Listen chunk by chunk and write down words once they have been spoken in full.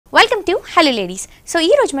Welcome to hello ladies. So ఈ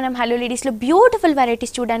రోజు మనం హలో లేడీస్లో బ్యూటిఫుల్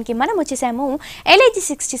వెరైటీస్ చూడడానికి మనం వచ్చేసాము LIG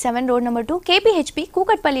 67 రోడ్ నెంబర్ 2 KPHP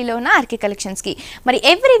కూకట్పల్లిలో ఉన్న ఆర్కే కలెక్షన్స్కి. మరి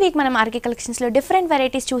ఎవ్రీ వీక్ మనం ఆర్కే కలెక్షన్స్లో డిఫరెంట్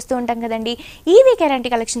వెరైటీస్ చూస్తూ ఉంటాం కదండి. ఈ వీక్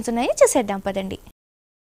ఎలాంటి కలెక్షన్స్ ఉన్నాయో చూసేద్దాం పదండి.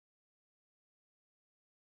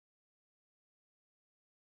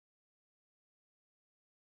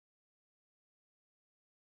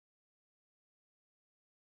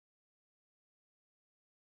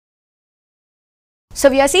 సో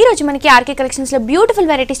వ్యూయర్స్, ఈ రోజు మనకి ఆర్కే కలెక్షన్స్ లో బ్యూటిఫుల్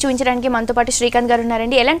వెరైటీస్ చూపించడానికి మనతో పాటు శ్రీకాంత్ గారు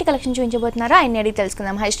ఉన్నారండి. ఎలాంటి కలెక్షన్ చూపించబోతున్నారో ఆయన అడిగి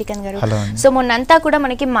తెలుసుకుందాం. హాయ్ శ్రీకాంత్ గారు. సో మొన్నంతా కూడా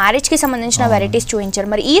మనకి మ్యారేజ్ కి సంబంధించిన వెరైటీస్ చూపించారు.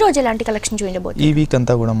 మరి ఈ రోజు ఎలాంటి కలెక్షన్ చూపించబోతున్నారు? ఈ వీక్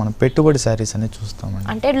అంతా కూడా మనం పెట్టుబడి సారీస్ అనేది చూస్తామండి.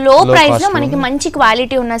 అంటే లో ప్రైస్ లో మనకి మంచి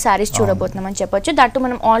క్వాలిటీ ఉన్న సారీస్ చూడబోతున్నాం అని చెప్పొచ్చు. దట్టు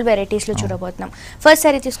మనం ఆల్ వెరైటీస్ లో చూడబోతున్నాం. ఫస్ట్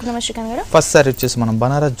సారీ తీసుకుందాం శ్రీకాంత్ గారు. ఫస్ట్ సారీ వచ్చేసి మనం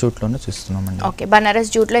బనారస్ జూట్ లోనే చూస్తున్నామండి. ఓకే,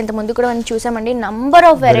 బనారస్ జూట్ లో ఇంత ముందు కూడా మనం చూసామండి. నంబర్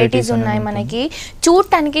ఆఫ్ వెరైటీస్ ఉన్నాయి. మనకి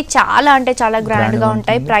చూడటానికి చాలా అంటే చాలా గ్రాండ్ గా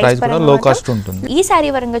ఉంటాయి. ప్రైస్ లో కాస్ట్ ఉంటుంది. ఈ సారీ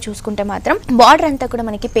పరంగా చూసుకుంటే మాత్రం బార్డర్ అంతా కూడా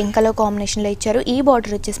మనకి పింక్ కలర్ కాంబినేషన్ లో ఇచ్చారు. ఈ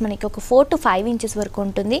బార్డర్ వచ్చేసి మనకి ఒక 4 to 5 ఇంచెస్ వరకు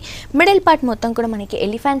ఉంటుంది. మిడిల్ పార్ట్ మొత్తం కూడా మనకి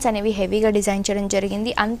ఎలిఫెంట్స్ అనేవి హెవీగా డిజైన్ చేయడం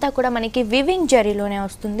జరిగింది. అంతా కూడా మనకి వివింగ్ జరీలోనే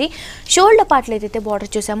వస్తుంది. షోల్డర్ పార్ట్ లో ఏదైతే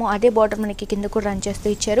బార్డర్ చూసామో అదే బార్డర్ మనకి కింద కూడా రన్ చేస్తూ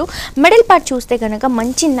ఇచ్చారు. మిడిల్ పార్ట్ చూస్తే కనుక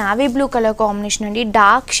మంచి నావీ బ్లూ కలర్ కాంబినేషన్ అండి,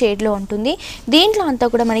 డార్క్ షేడ్ లో ఉంటుంది. దీంట్లో అంతా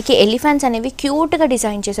కూడా మనకి ఎలిఫెంట్స్ అనేవి క్యూట్ గా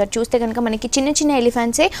డిజైన్ చేశారు. చూస్తే కనుక మనకి చిన్న చిన్న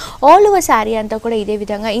ఎలిఫెంట్సే ఆల్ ఓవర్ శారీ అంతా కూడా ఇదే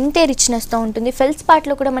విధంగా ఇంతే రిచ్నెస్ తో ఉంటుంది. ఫెల్స్ పార్ట్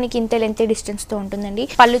లో కూడా మనకి ఇంతే లెంత్ డిస్టెన్స్ తో ఉంటుందండి.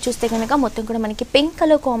 పళ్ళు చూస్తే కనుక మొత్తం కూడా మనకి పింక్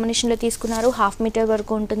కలర్ కాంబినేషన్ లో తీసుకున్నారు. 1/2 మీటర్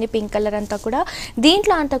వరకు ఉంటుంది పింక్ కలర్ అంతా కూడా.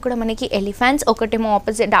 దీంట్లో అంతా కూడా మనకి ఎలిఫెంట్స్ ఒకటేమో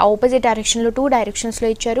ఆపోజిట్ డైరెక్షన్ లో 2 డైరెక్షన్స్ లో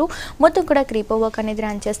ఇచ్చారు. మొత్తం కూడా క్రీపర్ వర్క్ అనేది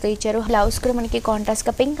రన్ చేస్తూ ఇచ్చారు. బ్లౌజ్ కూడా మనకి కాంట్రాస్ట్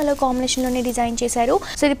గా పింక్ కలర్ కాంబినేషన్ లోనే డిజైన్ చేశారు.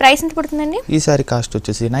 సో ఇది ప్రైస్ ఎంత పడుతుందండి? ఈ సారీ కాస్ట్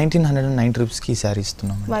వచ్చేసి 1990 రూపీస్ కి ఈ సారీ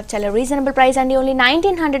ఇస్తున్నాం. చాలా రీజనబుల్ ప్రైస్ అండి. ఓన్లీ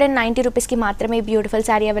 1990 రూపీస్ కి మాత్రమే బ్యూటిఫుల్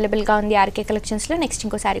సారీ అవైలబుల్ గా ఉంది ఆర్కే కలెక్షన్స్ లో. నెక్స్ట్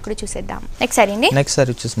ఇంకో సారీ కూడా చూసేద్దాం. నెక్స్ట్ సారీ అండి. నెక్స్ట్ సారీ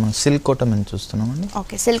వచ్చేసి మనం సిల్క్ కోటా మనం చూస్తున్నామండి.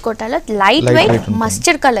 ఓకే, సిల్క్ కోటాలో లైట్ వెయిట్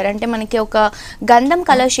మస్టర్డ్ కలర్ అంటే మనకి ఒక గంధం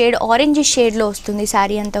కలర్ షేడ్, ఆరెంజ్ షేడ్ లో వస్తుంది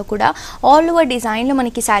సారీ అంతా కూడా. ఆల్ ఓవర్ డిజైన్ లో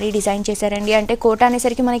మనకి సారీ డిజైన్ చేశారండి. అంటే కోటా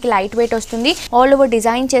అనేసరికి మనకి లైట్ వెయిట్ వస్తుంది. ఆల్ ఓవర్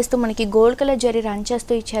డిజైన్ చేస్తూ మనకి గోల్డ్ కలర్ జరీ రన్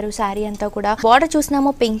చేస్తూ ఇచ్చారు సారీ అంతా కూడా. బార్డర్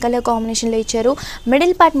చూసినామో పింక్ కలర్ కాంబినేషన్ లో ఇచ్చారు.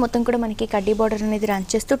 మిడిల్ పార్ట్ మొత్తం కూడా మనకి కడ్డీ బార్డర్ అనేది రన్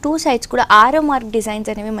చేస్తూ 2 సైడ్స్ కూడా ఆరో మార్క్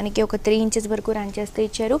డిజైన్స్ అనేవి మనకి ఒక 3 ఇంచెస్ వరకు రన్ చేస్తూ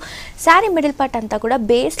ఇచ్చారు. సారీ మిడిల్ పార్ట్ అంతా కూడా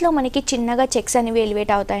బేస్ లో మనకి చిన్నగా చెక్స్ అనేవి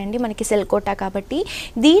ఎలివేట్ అవుతాయండి మనకి సిల్క్ కోటా కాబట్టి.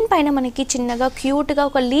 దీనిపైన మనకి చిన్నగా క్యూట్ గా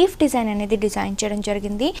ఒక లీఫ్ డిజైన్ అనేది డిజైన్ చేయడం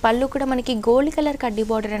జరిగింది. పళ్ళు కూడా మనకి గోల్డ్ కలర్ కడ్డీ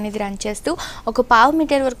బార్డర్ అనేది రన్ చేస్తూ ఒక 1/2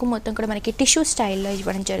 మీటర్ వరకు మొత్తం కూడా మనకి టిష్యూ స్టైల్లో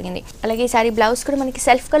ఇవ్వడం జరిగింది. అలాగే ఈ సారీ బ్లౌజ్ కూడా మనకి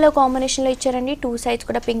సెల్ఫ్ కలర్ కాంబినేషన్ లో ఇచ్చారండి. 2 సైడ్స్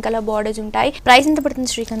కూడా పింక్ కలర్ బార్డర్స్ ఉంటాయి. ప్రైస్ ఎంత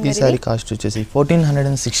పడుతుంది శ్రీకాంత్ గారు? ఈ సారీ కాస్ట్ వచ్చేసి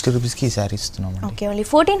 1460 రూపీస్ కి ఈ సారీ ఇస్తున్నాం. ఓకే, ఓన్లీ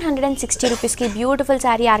 1460 రూపీస్ కి బ్యూటిఫుల్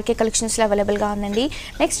సారీ ఆర్కే కలెక్షన్స్ లో అవైలబుల్ గా ఉందండి.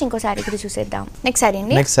 నెక్స్ట్ ఇంకో సారీ కూడా చూసేద్దాం. నెక్స్ట్ సారీ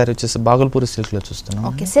అండి. నెక్స్ట్ సారీ వచ్చేసి భాగల్పూరి సిల్క్ లో చూస్తున్నాం.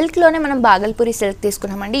 ఓకే, సిల్క్ లోనే మనం భాగల్పూరి సిల్క్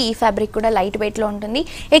తీసుకున్నామండి. ఈ ఫ్యాబ్రిక్ కూడా లైట్ వెయిట్ లో ఉంటుంది.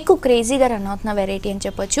 ఎక్కువ క్రేజీగా రన్ అవుతున్న వెరైటీ అని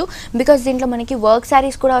చెప్పొచ్చు. బికాస్ దీంట్లో మనకి వర్క్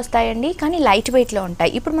సారీస్ కూడా వస్తాయండి, కానీ లైట్ వెయిట్ లో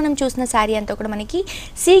ఉంటాయి. ఇప్పుడు మనం చూసిన సారీ అంతా కూడా మనకి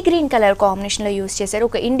సీ గ్రీన్ కలర్ కాంబినేషన్ లో యూస్ చేశారు.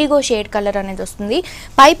 ఒక ఇండిగో షేడ్ కలర్ అనేది వస్తుంది.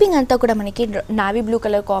 పైపింగ్ అంతా కూడా మనకి navy blue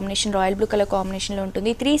colour combination, royal blue colour combination లో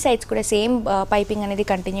ఉంటుంది. 3 సైడ్స్ కూడా సేమ్ పైపింగ్ అనేది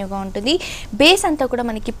కంటిన్యూగా ఉంటుంది. బేస్ అంతా కూడా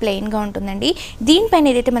మనకి ప్లెయిన్ గా ఉంటుందండి. దీనిపైన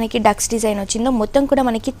ఏదైతే మనకి డక్స్ డిజైన్ వచ్చిందో మొత్తం కూడా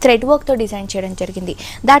మనకి థ్రెడ్ వర్క్ తో డిజైన్ చేయడం జరిగింది.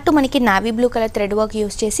 దాంతో మనకి navy blue colour thread work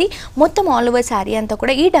use చేసి మొత్తం ఆల్ ఓవర్ సారీ అంతా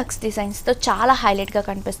కూడా ఈ డక్స్ డిజైన్స్ తో చాలా హైలైట్ గా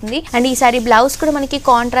కనిపిస్తుంది. అండ్ ఈ సారీ బ్లౌజ్ కూడా మనకి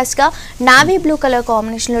కాంట్రాస్ట్ గా నావీ బ్లూ కలర్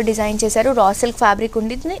కాంబినేషన్ లో డిజైన్ చేశారు. రా సిల్క్ ఫ్యాబ్రిక్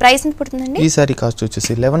ఉంటుంది. ప్రైస్ ఎంత పడుతుందండి? ఈ సారీ కాస్ట్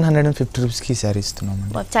వచ్చేసి 1150 రూపీస్ కి ఈ సారీ ఇస్తున్నాం.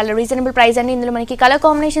 చాలా రీజనబుల్ ప్రైస్ అండి. ఇందులో మనకి కలర్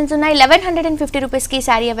కాంబినేషన్స్ ఉన్నాయి. 1150 రూపీస్ కి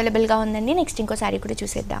సారీ అవైలబుల్ గా ఉందండి. నెక్స్ట్ ఇంకో సారీ కూడా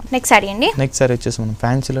చూసేద్దాం. నెక్స్ట్ సారీ అండి. నెక్స్ట్ సారీ వచ్చేసి మనం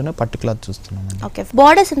ఫ్యాన్సీలోనే పట్టు క్లాత్ చూస్తున్నాం. ఓకే,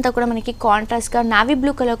 బార్డర్స్ అంతా కూడా మనకి కాంట్రాస్ట్ గా navy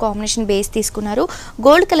blue colour combination base తీసుకున్నారు.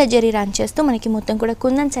 గోల్డ్ కలర్ జరీ రన్ చేస్తూ మనకి మొత్తం కూడా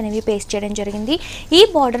కుందన్స్ అనేవి పేస్ట్ చేయడం జరిగింది. ఈ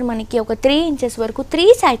బార్డర్ మనకి ఒక 3 ఇంచెస్ వరకు 3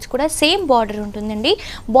 సైడ్స్ కూడా సేమ్ బార్డర్ ఉంటుందండి.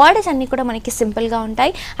 బార్డర్స్ అన్ని కూడా మనకి సింపుల్ గా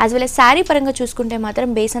ఉంటాయి. యాజ్ వెల్ as శారీ పరంగా చూసుకుంటే మాత్రం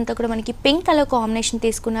బేస్ అంతా కూడా మనకి పింక్ కలర్ కాంబినేషన్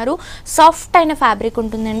తీసుకున్నారు. సాఫ్ట్ అయిన ఫ్యాబ్రిక్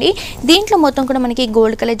ఉంటుందండి. దీంట్లో మొత్తం కూడా మనకి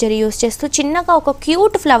గోల్డ్ కలర్ జరీ యూస్ చేస్తూ చిన్నగా ఒక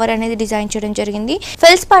క్యూట్ ఫ్లవర్ అనేది డిజైన్ చేయడం జరిగింది.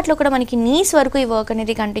 ఫెల్స్ పార్ట్ లో కూడా మనకి నీస్ వరకు ఈ వర్క్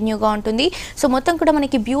అనేది కంటిన్యూగా ఉంటుంది. సో మొత్తం కూడా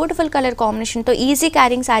మనకి బ్యూటిఫుల్ కలర్ కాంబినేషన్ తో ఈజీ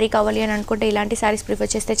క్యారింగ్ సారీ కావాలి అని అనుకుంటే ఇలాంటి సారీస్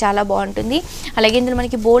ప్రిఫర్ చేస్తే చాలా బాగుంటుంది. అలాగే ఇందులో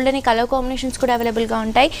మనకి బోల్డ్ అనే కలర్ కాంబినేషన్స్ కూడా అవైలబుల్ గా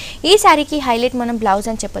ఉంటాయి. ఈ సారీకి హైలైట్ మనం బ్లౌజ్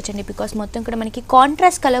అని చెప్పొచ్చండి. బికాస్ మొత్తం కూడా మనకి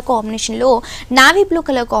కాంట్రాస్ట్ కలర్ కాంబినేషన్ లో నావీ బ్లూ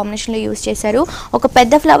కలర్ కాంబినేషన్ లో యూస్ చేశారు. ఒక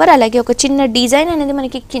పెద్ద ఫ్లవర్ అలాగే ఒక చిన్న డిజైన్ అనేది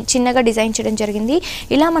మనకి చిన్నగా డిజైన్ చేయడం జరిగింది.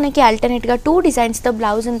 ఇలా మనకి ఆల్టర్నేట్ గా 2 డిజైన్స్ తో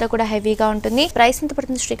బ్లౌజ్ అంతా కూడా హెవీగా ఉంటుంది. ప్రైస్ ఎంత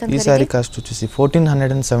పడుతుంది శ్రీకాంత్? ఈ సారీ కాస్ట్ వచ్చేసి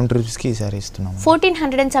 1470 రూపీస్ కి ఈ సారీ ఇస్తున్నాం.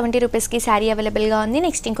 1470 రూపీస్ కి సారీ అవైలబుల్ గా ఉంది.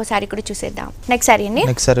 నెక్స్ట్ ఇంకో సారీ కూడా చూసి చూసేద్దాం. నెక్స్ట్ సారీ అండి.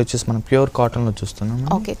 నెక్స్ట్ సారీ వచ్చేసి మనం ప్యూర్ కాటన్ లో చూస్తున్నాం.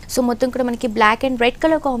 ఓకే, సో మొత్తం కూడా మనకి black and red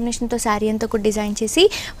colour combination తో సారీ అంతా కూడా డిజైన్ చేసి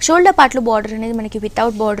షోల్డర్ పార్ట్ లో బార్డర్ అనేది మనకి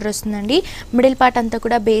వితౌట్ బార్డర్ వస్తుందండి. మిడిల్ పార్ట్ అంతా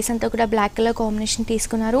కూడా బేస్ అంతా కూడా బ్లాక్ కలర్ కాంబినేషన్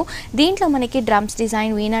తీసుకున్నారు. దీంట్లో మనకి డ్రమ్స్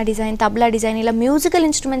డిజైన్, వీణా డిజైన్, తబలా డిజైన్, ఇలా మ్యూజికల్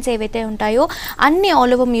ఇన్స్ట్రుమెంట్స్ ఏవైతే ఉంటాయో అన్ని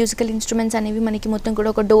ఆల్ ఓవర్ మ్యూజికల్ ఇన్స్ట్రుమెంట్స్ అనేవి మనకి మొత్తం కూడా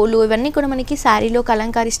ఒక డోలు ఇవన్నీ కూడా మనకి సారీలో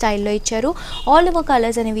కలంకారీ స్టైల్లో ఇచ్చారు. ఆల్ ఓవర్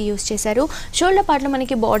కలర్స్ అనేవి యూస్ చేశారు. షోల్డర్ పార్ట్ లో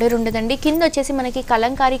మనకి బార్డర్ ఉండదండి. కింద వచ్చేసి మనకి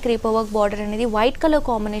కలంకారీ క్రీపర్ వర్క్ బార్డర్ అనేది వైట్ కలర్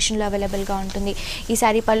కాంబినేషన్ లో అవైలబుల్ గా ఉంటుంది. ఈ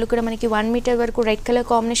సారీ పళ్ళు కూడా మనకి 1 మీటర్ వరకు రెడ్ కలర్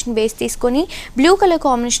కాంబినేషన్ బేస్ తీసుకొని బ్లూ కలర్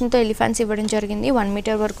కాంబినేషన్ తో ఎలిఫెంట్స్ ఇవ్వడం జరిగింది. 1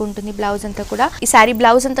 మీటర్ వరకు ఉంటుంది బ్లౌజ్ అంతా కూడా. ఈ సారీ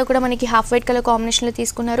బ్లౌజ్ అంతా కూడా మనకి హాఫ్ వైట్ కలర్ కాంబినేషన్ లో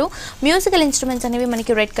తీసుకున్నారు. మ్యూజికల్ ఇన్స్ట్రుమెంట్స్ అనేవి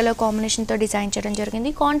మనకి రెడ్ కలర్ కాంబినేషన్ తో డిజైన్ చేయడం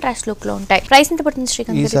జరిగింది. కాంట్రాస్ట్ లుక్ లో ఉంటాయి. ప్రైస్ ఎంత పడుతుంది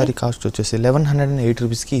శ్రీకాంత్? ఈ సారీ కాస్ట్ వచ్చేసి 1180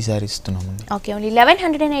 రూపీస్ కి ఈ సారీ ఇస్తున్నాం. ఓకే, ఓన్లీ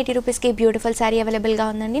 1180 రూపీస్ కి బ్యూటిఫుల్ సారీ అవైలబుల్ గా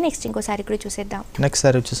ఉందండి. నెక్స్ట్ ఇంకో సారీ కూడా చూసేద్దాం. నెక్స్ట్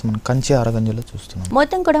సారీ వచ్చేసి మనం కంచి ఆరగంజలో చూస్తున్నాం.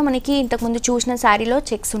 మొత్తం కూడా మనకి ఇంతకు ముందు చూసిన సారీలో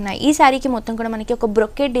చెక్స్ ఉన్నాయి. ఈ సారీకి మొత్తం కూడా మనకి ఒక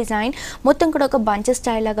బ్రొకెట్ డిజైన్ మొత్తం కూడా ఒక బంచెస్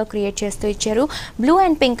స్టైల్ లాగా క్రియేట్ చేస్తూ ఇచ్చారు. Blue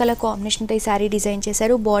and pink colour combination తో ఈ సారీ డిజైన్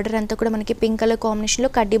చేశారు. బార్డర్ అంతా కూడా మనకి పింక్ కలర్ కాంబినేషన్ లో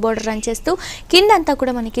కడ్డీ బార్డర్ రన్ చేస్తూ కింద అంతా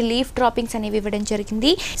కూడా మనకి లీఫ్ డ్రాపింగ్స్ అనేవి ఇవ్వడం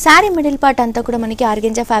జరిగింది. సారీ మిడిల్ పార్ట్ అంతా కూడా మనకి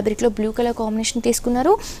ఆర్గెంజా ఫ్యాబ్రిక్ లో బ్లూ కలర్ కాంబినేషన్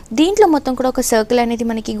తీసుకున్నారు. దీంట్లో మొత్తం కూడా ఒక సర్కిల్ అనేది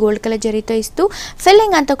మనకి గోల్డ్ కలర్ జరీతో ఇస్తూ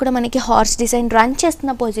ఫిల్లింగ్ అంతా కూడా మనకి హార్స్ డిజైన్ రన్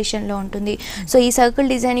చేస్తున్న పొజిషన్ లో ఉంటుంది. సో ఈ సర్కిల్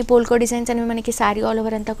డిజైన్, ఈ పోల్కో డిజైన్స్ అనేవి మనకి సారీ ఆల్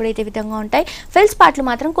ఓవర్ అంతా కూడా ఇదే విధంగా ఉంటాయి. ఫిల్స్ పార్ట్లు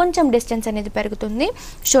మాత్రం కొంచెం డిస్టెన్స్ అనేది పెరుగుతుంది.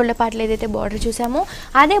 షోల్డర్ పార్ట్లో ఏదైతే బార్డర్ చూసామో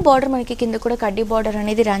అదే బార్డర్ మనకి కింద కూడా కడ్డీ బార్డర్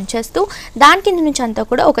అనేది రన్ చేస్తూ దాని కింద నుంచి అంతా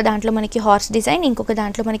కూడా ఒక దాంట్లో మనకి హార్స్ డిజైన్, ఇంకొక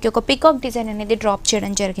దాంట్లో మనకి ఒక పికాక్ డిజైన్ అనేది డ్రాప్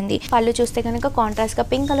చేయడం జరిగింది. పళ్ళు చూస్తే కనుక కాంట్రాస్ట్ గా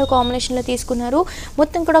పింక్ కలర్ కాంబినేషన్ లో తీసుకున్నారు.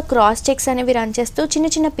 మొత్తం కూడా క్రాస్ చెక్స్ అనేవి రన్ చేస్తూ చిన్న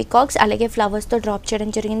చిన్న పికాక్స్ అలాగే ఫ్లవర్స్ తో డ్రాప్ చేయడం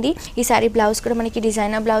జరిగింది. ఈ సారీ బ్లౌజ్ కూడా మనకి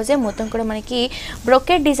డిజైనర్ బ్లౌజే. మొత్తం కూడా మనకి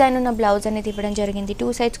బ్రొకెట్ డిజైన్ ఉన్న బ్లౌజ్ అనేది ఇవ్వడం జరిగింది.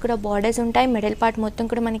 2 సైడ్స్ కూడా బార్డర్స్ ఉంటాయి. మిడిల్ పార్ట్ మొత్తం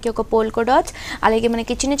కూడా మనకి ఒక పోల్కో డాట్స్ అలాగే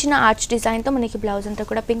మనకి చిన్న చిన్న ఆర్చ్ డిజైన్ తో మనకి బ్లౌజ్ అంతా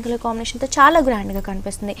కూడా పింక్ కలర్ కాంబినేషన్ తో చాలా గ్రాండ్ గా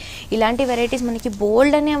కనిపిస్తుంది. ఇలాంటి వెరైటీస్ మనకి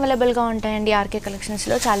బోల్డ్ అనే అవైలబుల్ గా ఉంటాయండి. ఆర్కే కలెక్షన్స్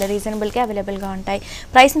లో చాలా రీజనబుల్ గా అవైలబుల్ గా ఉంటాయి.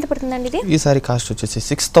 ప్రైస్ ఎంత పడుతుందండి ఇది? ఈ సారీ కాస్ట్ వచ్చేసి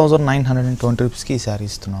 6920 రూపీస్ కి ఈ సారీ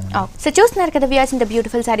ఇస్తున్నాం. సో చూస్తున్నారు కదా వ్యూయర్స్, ఇంత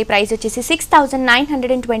బ్యూటిఫుల్ సారీ ప్రైస్ వచ్చేసి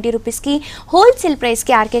 6920 రూపీస్ కి హోల్సేల్ ప్రైస్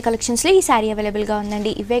కి ఆర్కే కలెక్షన్స్ లో ఈ సారీ అవైలబుల్ గా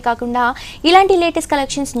ఉందండి. ఇవే కాకుండా ఇలాంటి లేటెస్ట్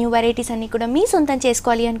కలెక్షన్స్, న్యూ వెరైటీస్ అన్ని కూడా మీ సొంతం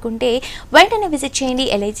చేసుకోవాలి అనుకుంటే వెంటనే విజిట్ చేయండి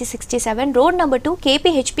LIG 67 రోడ్ నెంబర్ 2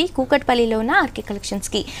 KPHP కూకట్పల్లిలో ఉన్న ఆర్కే కలెక్షన్స్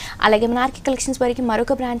కి. అలాగే మన ఆర్కే కలెక్షన్స్ వరకు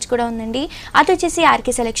మరొక బ్రాంచ్ కూడా ఉందండి. అది వచ్చేసి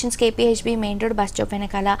RK selections KPHB main road bus stop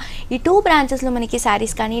వెనకాల. ఈ 2 బ్రాంచెస్ లో మనకి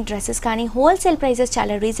సారీస్ కానీ డ్రెస్సెస్ కానీ హోల్సేల్ ప్రైసెస్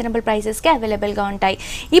చాలా రీజనబుల్ ప్రైసెస్ కి అవైలబుల్ గా ఉంటాయి.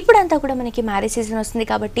 ఇప్పుడంతా కూడా మనకి మ్యారేజ్ సీజన్ వస్తుంది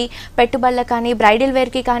కాబట్టి పెట్టుబడులకు కానీ బ్రైడల్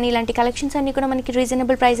వేర్ కి కానీ ఇలాంటి కలెక్షన్స్ అన్ని కూడా మనకి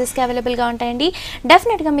రీజనబుల్ ప్రైసెస్ కి అవైలబుల్ గా ఉంటాయండి.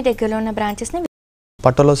 డెఫినెట్ గా మీ దగ్గరలో ఉన్న బ్రాంచెస్ ని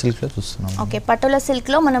పట్టోలో సిల్క్ లో చూస్తున్నాం. ఓకే, పట్టోలో సిల్క్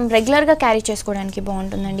లో మనం రెగ్యులర్ గా క్యారీ చేసుకోవడానికి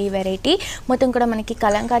బాగుంటుందండి ఈ వెరైటీ. మొత్తం కూడా మనకి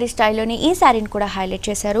కలంకారీ స్టైల్లోని ఈ శారీని కూడా హైలైట్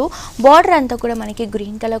చేశారు. బార్డర్ అంతా కూడా మనకి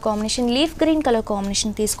green colour combination, leaf green colour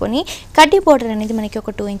combination తీసుకొని కడ్డీ బార్డర్ అనేది మనకి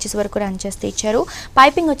ఒక 2 ఇంచెస్ వరకు రన్ చేస్తే ఇచ్చారు.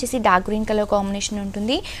 పైపింగ్ వచ్చేసి డార్క్ గ్రీన్ కలర్ కాంబినేషన్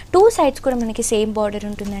ఉంటుంది. 2 సైడ్స్ కూడా మనకి సేమ్ బార్డర్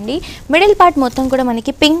ఉంటుందండి. మిడిల్ పార్ట్ మొత్తం కూడా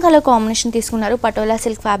మనకి పింక్ కలర్ కాంబినేషన్ తీసుకున్నారు. పటోలా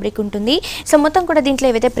సిల్క్ ఫ్యాబ్రిక్ ఉంటుంది. సో మొత్తం కూడా దీంట్లో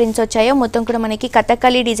ఏవైతే ప్రింట్స్ వచ్చాయో మొత్తం కూడా మనకి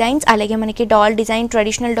కథకళి డిజైన్స్ అలాగే మనకి doll design,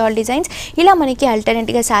 traditional doll designs, ఇలా మనకి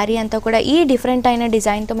అల్టర్నేట్గా శారీ అంతా కూడా ఈ డిఫరెంట్ అయిన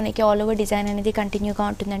డిజైన్తో మనకి ఆల్ ఓవర్ డిజైన్ అనేది కంటిన్యూగా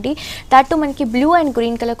ఉంటుందండి. దాంట్లో మనకి blue and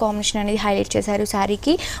green colour combination అనేది హైలైట్ చేశారు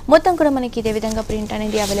శారీకి. మొత్తం కూడా మనకి ఇదే విధంగా ప్రింట్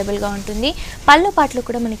అనేది అవైలబుల్గా ఉంటుంది. పళ్ళు పాటలు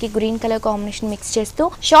కూడా మనకి గ్రీన్ కలర్ కాంబినేషన్ మిక్స్ చేస్తూ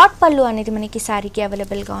షార్ట్ పళ్ళు అనేది మనకి శారీకి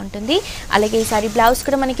అవైలబుల్గా ఉంటుంది. అలాగే ఈ సారీ బ్లౌజ్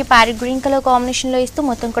కూడా మనకి ప్యారెట్ గ్రీన్ కలర్ కాంబినేషన్లో ఇస్తూ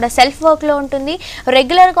మొత్తం కూడా సెల్ఫ్ వర్క్లో ఉంటుంది.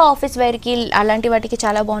 రెగ్యులర్గా ఆఫీస్ వేర్కి అలాంటి వాటికి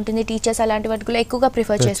చాలా బాగుంటుంది. టీచర్స్ అలాంటి వాటికి ఎక్కువగా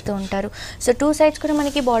ప్రిఫర్ చేస్తూ ఉంటారు. సో 2 సైడ్స్ కూడా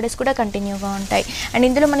మనకి బార్డర్స్ కూడా కంటిన్యూగా ఉంటాయి. అండ్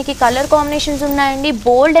ఇందులో మనకి కలర్ కాంబినేషన్స్ ఉన్నాయండి.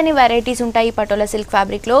 బోల్డ్ అని వెరైటీస్ ఉంటాయి పటోలా సిల్క్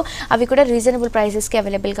ఫ్యాబ్రిక్ లో. అవి కూడా రీజనబుల్ ప్రైసెస్ కి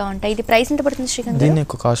అవైలబుల్ గా ఉంటాయి. ఇది ప్రైస్ ఎంత పడుతుంది శ్రీకాంత్? దీని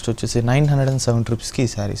యొక్క కాస్ట్ వచ్చేసి 970 రూపీస్ కి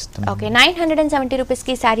సారీ ఇస్తాం. ఓకే, 970 రూపీస్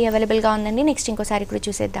కి సారీ అవైలబుల్ గా ఉందండి. నెక్స్ట్ ఇంకో సారీ కూడా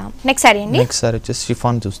చూసేద్దాం. నెక్స్ట్ సారీ అండి. నెక్స్ట్ సారీ వచ్చేసి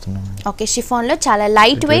షిఫాన్ చూస్తున్నాం. ఓకే, షిఫాన్ లో చాలా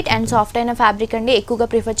లైట్ వెయిట్ అండ్ సాఫ్ట్ అయిన ఫ్యాబ్రిక్ అండి. ఎక్కువగా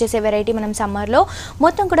ప్రిఫర్ చేసే వెరైటీ మనం సమ్మర్ లో.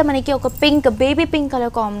 మొత్తం కూడా మనకి ఒక pink, baby pink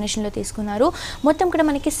colour combination లో తీసుకున్నారు. మొత్తం కూడా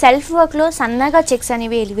మనకి సెల్ఫ్ వర్క్ లో సన్నగా చెక్స్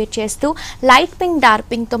అనేవి ఎలివేట్ చేస్తూ లైట్ పింక్, డార్క్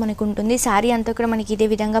పింక్ తో మనకు ఉంటుంది. సారీ అంతా కూడా మనకి ఇదే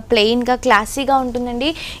విధంగా ప్లెయిన్ గా క్లాసీగా ఉంటుందండి.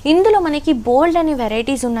 ఇందులో మనకి బోల్డ్ అనే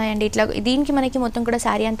వెరైటీస్ ఉన్నాయండి. ఇట్లా దీనికి మనకి మొత్తం కూడా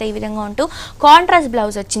సారీ అంతా ఈ విధంగా ఉంటూ కాంట్రాస్ట్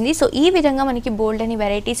బ్లౌజ్ వచ్చింది. సో ఈ విధంగా మనకి బోల్డ్ అని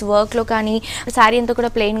వెరైటీస్ వర్క్ లో కానీ సారీ అంతా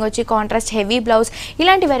కూడా ప్లెయిన్ గా వచ్చి కాంట్రాస్ట్ హెవీ బ్లౌజ్,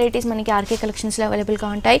 ఇలాంటి వెరైటీస్ మనకి ఆర్కే కలెక్షన్స్ లో అవైలబుల్ గా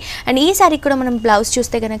ఉంటాయి. అండ్ ఈ సారీ కూడా మనం బ్లౌజ్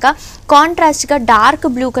చూస్తే కనుక కాంట్రాస్ట్ గా డార్క్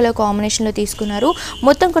బ్లూ కలర్ కాంబినేషన్ లో తీసుకున్నారు.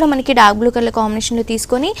 మొత్తం కూడా మనకి డార్క్ బ్లూ కలర్ కాంబినేషన్ లో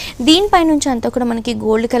తీసుకొని దీనిపై నుంచి అంతా కూడా కూడా మనకి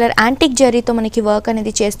గోల్డ్ కలర్ యాంటిక్ జరీతో మనకి వర్క్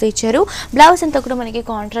అనేది చేస్తూ ఇచ్చారు. బ్లౌజ్ అంతా కూడా మనకి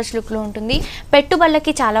కాంట్రాస్ట్ లుక్ లో ఉంటుంది.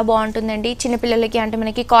 పెట్టుబడులకి చాలా బాగుంటుందండి. చిన్నపిల్లలకి అంటే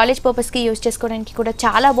మనకి కాలేజ్ పర్పస్ కి యూజ్ చేసుకోవడానికి కూడా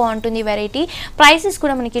చాలా బాగుంటుంది వెరైటీ. ప్రైసెస్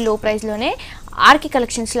కూడా మనకి లో ప్రైస్ లోనే ఆర్కి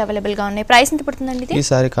కలెక్షన్స్ లో అవైలబుల్ గా ఉన్నాయి. ప్రైస్ ఎంత పడుతుందండి ఇది? ఈ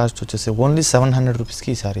సారీ కాస్ట్ వచ్చేసి ఓన్లీ 700 రూపీస్ కి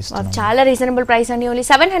ఈ సారీ ఇస్తున్నాం. చాలా రీజనబుల్ ప్రైస్ అండి. ఓన్లీ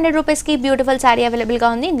 700 రూపీస్ కి బ్యూటిఫుల్ సారీ అవైలబుల్ గా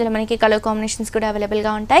ఉంది. ఇందులో మనకి కలర్ కాంబినేషన్స్ కూడా అవైలబుల్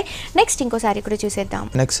గా ఉంటాయి. నెక్స్ట్ ఇంకో సారీ కూడా చూసేద్దాం.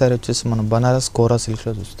 నెక్స్ట్ సారీ వచ్చేసి మనం బనారస్ కోరా సిల్క్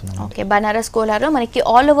లో చూస్తున్నాం. ఓకే, బనారస్ కోలాలో మనకి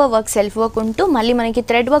all over work self work ఉంటూ మళ్ళీ మనకి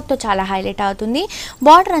థ్రెడ్ వర్క్ తో చాలా హైలైట్ అవుతుంది.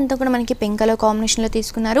 బార్డర్ అంతా కూడా మనకి పింక్ కలర్ కాంబినేషన్ లో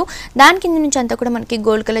తీసుకున్నారు. దాని కింద నుంచి అంతా కూడా మనకి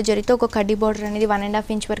గోల్డ్ కలర్ జరీతో ఒక కడ్డీ బార్డర్ అనేది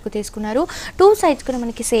 1.5 ఇంచ్ వరకు తీసుకున్నారు. 2 సైడ్స్ కూడా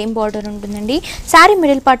మనకి సేమ్ బార్డర్ ఉంటుందండి. సారీ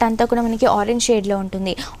మిడిల్ పార్ట్ అంతా కూడా మనకి ఆరెంజ్ షేడ్ లో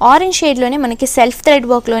ఉంటుంది. ఆరెంజ్ షేడ్ లోనే మనకి సెల్ఫ్ థ్రెడ్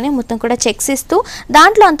వర్క్ లోనే మొత్తం కూడా చెక్స్ ఇస్తూ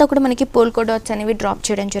దాంట్లో అంతా కూడా మనకి పోల్కో డాట్స్ అనేవి డ్రాప్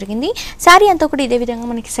చేయడం జరిగింది. సారీ అంతా కూడా ఇదే విధంగా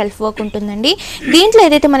మనకి సెల్ఫ్ వర్క్ ఉంటుందండి. దీంట్లో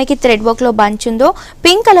ఏదైతే మనకి థ్రెడ్ వర్క్ లో బంచ్ ఉందో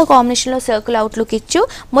పింక్ కలర్ కాంబినేషన్ లో సర్కిల్ అవుట్లుక్ ఇచ్చు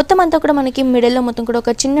మొత్తం అంతా కూడా మనకి మిడిల్ లో మొత్తం కూడా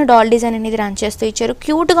ఒక చిన్న డాల్ డిజైన్ అనేది రన్ చేస్తూ ఇచ్చారు.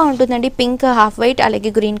 క్యూట్ గా ఉంటుందండి. పింక్ హాఫ్ వైట్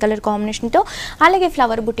అలాగే గ్రీన్ కలర్ కాంబినేషన్ తో అలాగే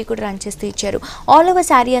ఫ్లవర్ బుట్టి కూడా రన్ చేస్తూ ఇచ్చారు. ఆల్ ఓవర్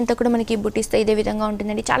సారీ అంతా కూడా మనకి బుట్టీస్ తో ఇదే విధంగా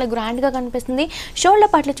ఉంటుందండి. చాలా గ్రాండ్ గా కనిపిస్తుంది. షోల్డర్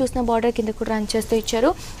పార్ట్లో చూసిన బార్డర్ కింద కూడా రన్ చేస్తూ ఇచ్చారు.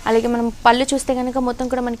 అలాగే మనం పళ్ళు చూస్తే కనుక మొత్తం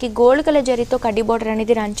కూడా మనకి గోల్డ్ కలర్ జరీతో కడ్డీ బార్డర్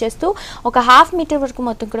అనేది రన్ చేస్తూ ఒక 1/2 మీటర్ వరకు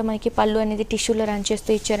మొత్తం కూడా మనకి పళ్ళు అనేది టిష్యూలో రన్ చేస్తూ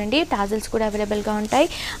ఇచ్చారండి. టాజల్స్ కూడా అవైలబుల్ గా ఉంటాయి.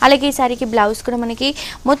 అలాగే ఈ సారీకి బ్లౌజ్ కూడా మనకి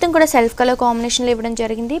మొత్తం కూడా సెల్ఫ్ కలర్ కాంబినేషన్ లో ఇవ్వడం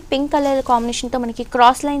జరిగింది. పింక్ కలర్ కాంబినేషన్ తో మనకి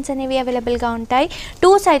క్రాస్ లైన్స్ అనేవి అవైలబుల్ గా ఉంటాయి.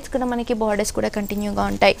 2 సైడ్స్ కూడా మనకి బార్డర్స్ కూడా కంటిన్యూగా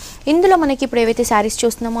ఉంటాయి. ఇందులో మనకి ఇప్పుడు ఏవైతే సారీస్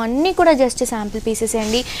చూస్తున్నామో అన్ని కూడా జస్ట్ శాంపుల్ పీసెస్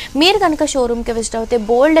అండి. మీరు కనుక షోరూమ్ కి విజిట్ అవుతే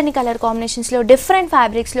బోల్డ్ అని కలర్ కాంబినేషన్స్ లో డిఫరెంట్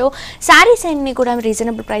ఫ్యాబ్రిక్స్ లో సారీస్ అన్ని కూడా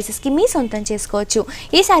రీజనబుల్ ప్రైసెస్ కి మీ సొంతం చేసుకోవచ్చు.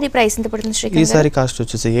 ఈ సారీ ప్రైస్ ఎంత పడుతుంది శ్రీకాంత్? ఈ సారీ కాస్ట్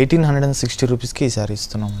వచ్చేసి 1860 రూపీస్ కి ఈ సారీ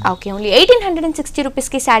ఇస్తున్నాం. ఓకే, ఓన్లీ 1860 రూపీస్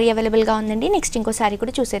కి సారీ అవైలబుల్ గా ఉందండి. నెక్స్ట్ ఇంకో సారీ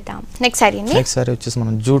కూడా చూసేద్దాం. నెక్స్ట్ సారీ అండి. నెక్స్ట్ సారీ వచ్చేసి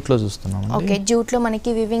మనం జూట్ లో చూస్తున్నాం. ఓకే, జూట్ లో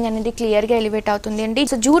మనకి వివింగ్ అనేది క్లియర్ గా ఎలివేట్ అవుతుంది అండి.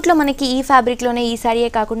 సో జూట్ లో మనకి ఈ ఫ్యాబ్రిక్ లోనే ఈ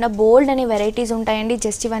సారీయే కాకుండా బోల్డ్ అనే వెరైటీస్ ఉంటాయండి.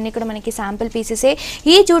 జస్ట్ ఇవన్నీ కూడా మనకి శాంపుల్ పీసెసే.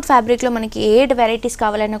 ఈ జూట్ ఫ్యాబ్రిక్ లో మనకి ఏ వెరైటీస్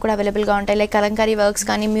కావాలన్నా కూడా అవైలబుల్ గా ఉంటాయి. లైక్ కలంకారీ వర్క్స్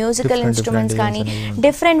కానీ మ్యూజికల్ ఇన్స్ట్రుమెంట్స్ కానీ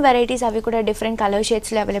డిఫరెంట్ వెరైటీస్ అవి కూడా డిఫరెంట్ కలర్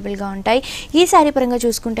షేడ్స్ లో అవైలబుల్ గా ఉంటాయి. ఈ సారీ పరంగా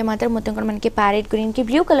చూసుకుంటే మాత్రం మొత్తం కూడా మనకి ప్యారెట్ గ్రీన్ కి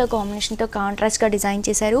బ్లూ కలర్ కాంబినేషన్ తో కాంట్రాస్ట్ గా డిజైన్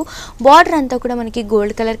చేశారు. బార్డర్ అంతా కూడా మనకి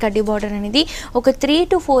గోల్డ్ కలర్ కడ్డీ బార్డర్ అనేది ఒక 3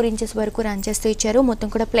 to 4 ఇంచెస్ వరకు రన్ చేస్తూ ఇచ్చారు. మొత్తం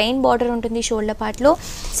కూడా ప్లెయిన్ బార్డర్ ఉంటుంది షోల్డర్ పార్ట్ లో.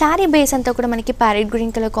 సారీ బేస్ అంతా కూడా మనకి ప్యారెట్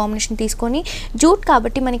గ్రీన్ కలర్ కాంబినేషన్ తీసుకొని జూట్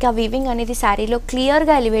కాబట్టి మనకి ఆ వీవింగ్ అనేది సారీలో క్లియర్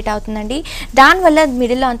గా ఎలివేట్ అవుతుందండి. దానివల్ల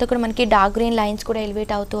మిడిల్ లో అంతా కూడా మనకి డార్క్ గ్రీన్ లైన్స్ కూడా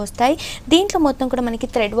ఎలివేట్ అవుతూ వస్తాయి. దీంట్లో మొత్తం కూడా మనకి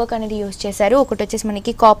థ్రెడ్ వర్క్ అనేది యూస్ చేశారు. ఒకటి వచ్చేసి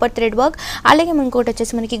మనకి కాపర్ థ్రెడ్ వర్క్ అలాగే ఇంకోటి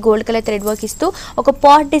వచ్చేసి మనకి గోల్డ్ కలర్ థ్రెడ్ వర్క్ ఇస్తూ ఒక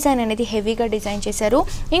పాట్ డిజైన్ అనేది హెవీగా డిజైన్ చేశారు.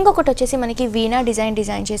 ఇంకొకటి వచ్చేసి మనకి వీణా డిజైన్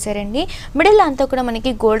చేశారండి. మిడిల్ అంతా కూడా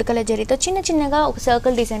మనకి గోల్డ్ కలర్ జరీతో చిన్నగా ఒక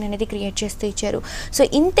సర్కిల్ డిజైన్ అనేది క్రియేట్ చేస్తూ ఇచ్చారు. సో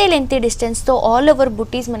ఇంతే లెంతీ డిస్టెన్స్ తో ఆల్ ఓవర్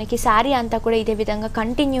బుట్టీస్ మనకి సారీ అంతా కూడా ఇదే విధంగా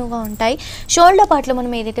కంటిన్యూగా ఉంటాయి. షోల్డర్ పార్ట్ లో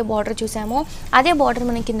మనం ఏదైతే బార్డర్ చూసామో అదే బార్డర్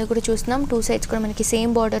మనం కింద కూడా చూస్తున్నాం. 2 సైడ్స్ కూడా మనకి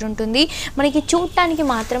సేమ్ బార్డర్ ఉంటుంది. మనకి చూడటానికి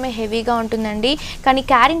మాత్రమే హెవీగా ఉంటుందండి, కానీ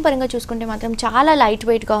క్యారింగ్ పరంగా చూసుకుంటే మాత్రం చాలా లైట్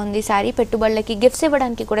వెయిట్ గా ఉంది. సారీ పెట్టుబడులకి గిఫ్ట్స్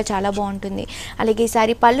ఇవ్వడానికి కూడా చాలా బాగుంటుంది. అలాగే ఈ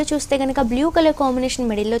సారీ పళ్ళు చూస్తే కనుక బ్లూ కలర్ కాంబినేషన్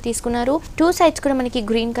మిడిల్ లో తీసుకున్నారు. 2 సైడ్స్ కూడా మనకి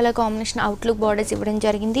green colour combination outlook borders ఇవ్వడం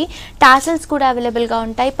జరిగింది. టాసల్స్ కూడా అవైలబుల్ గా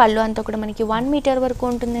ఉంటాయి. పళ్ళు అంతా కూడా మనకి 1 మీటర్ వరకు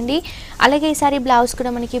ఉంటుందండి. అలాగే ఈ సారీ బ్లౌజ్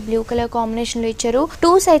కూడా మనకి బ్లూ కలర్ కాంబినేషన్ లో ఇచ్చారు.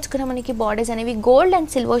 2 సైడ్స్ కూడా మనకి బార్డర్స్ అనేవి గోల్డ్ అండ్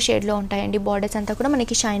సిల్వర్ షేడ్ లో ఉంటాయండి. బార్డర్స్ అంతా కూడా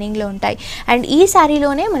మనకి షైనింగ్ లో ఉంటాయి. అండ్ ఈ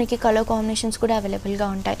సారీలోనే మనకి కలర్ కాంబినేషన్స్ కూడా అవైలబుల్ గా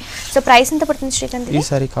ఉంటాయి. సో ప్రైస్ ఎంత పడుతుంది శ్రీకాంత్? ఈ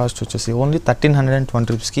సారీ కాస్ట్ వచ్చేసి ఓన్లీ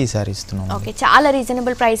 1320 రూపీస్ కి ఈ సారీ ఇస్తున్నాం. ఓకే, చాలా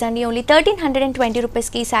రీజనబుల్ ప్రైస్ అండి. ఓన్లీ 1320 రూపీస్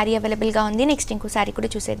కి ఈ సారీ అవైలబుల్ గా ఉంది. నెక్స్ట్ ఇంకో సారీ కూడా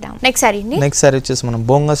చూసేద్దాం. నెక్స్ట్ సారీ అండి. నెక్స్ట్ సారీ వచ్చేసి మనం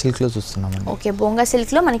బోంగా సిల్క్ లో చూస్తున్నాం. ఓకే, బోంగా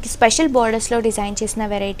సిల్క్ లో మనకి స్పెషల్ బార్డర్స్ లో డిజైన్ చేసిన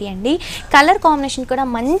వెరైటీ అండి. కలర్ కాంబినేషన్ కూడా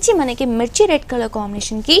మంచి మనకి మిర్చి రెడ్ కలర్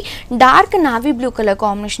కాంబినేషన్ కి dark navy blue colour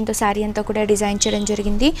combination తో సారీ అంతా కూడా డిజైన్ చేయడం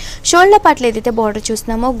జరిగింది. షోల్డర్ పార్ట్ లో ఏదైతే బార్డర్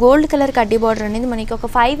చూస్తున్నామో గోల్డ్ కలర్ కడ్డీ బార్డర్ అనేది మనకి ఒక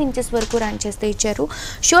 5 ఇంచెస్ వరకు రన్ చేస్తూ ఇచ్చారు.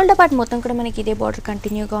 షోల్డర్ పార్ట్ మొత్తం కూడా మనకి ఇదే బార్డర్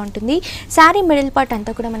కంటిన్యూగా ఉంటుంది. సారీ మిడిల్ పార్ట్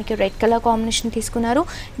అంతా కూడా మనకి రెడ్ కలర్ కాంబినేషన్ తీసుకున్నారు.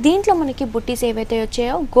 దీంట్లో మనకి బుట్టీస్ ఏవైతే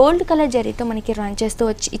వచ్చాయో గోల్డ్ కలర్ జరీతో మనకి రన్ చేస్తూ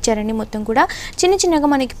ఇచ్చారండి. మొత్తం కూడా చిన్నగా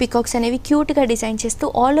మనకి పికాక్స్ అనేవి క్యూట్ గా డిజైన్ చేస్తూ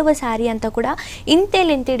ఆల్ ఓవర్ సారీ అంతా కూడా ఇంతే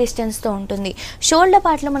లెంతీ డిస్టెన్స్ తో ఉంటుంది. షోల్డర్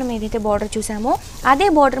పార్ట్ లో మనం ఏదైతే బార్డర్ చూసామో అదే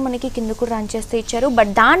బార్డర్ మనకి కింద కూడా రన్ చేస్తూ ఇచ్చారు.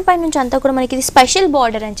 బట్ దానిపై నుంచి అంతా కూడా మనకి ఇది స్పెషల్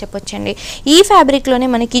బార్డర్ అని చెప్పొచ్చండి. ఈ ఫ్యాబ్రిక్ లోనే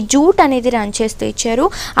మనకి జూట్ అనేది రన్ చేస్తూ ఇచ్చారు.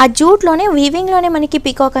 ఆ జూట్ లోనే వీవింగ్ లోనే మనకి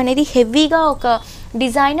పికాక్ అనేది హెవీగా ఒక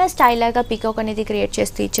డిజైనర్ స్టైల్ లాగా పికాక్ అనేది క్రియేట్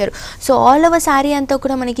చేస్తూ ఇచ్చారు. సో ఆల్ ఓవర్ సారీ అంతా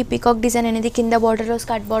కూడా మనకి పికాక్ డిజైన్ అనేది కింద బార్డర్లో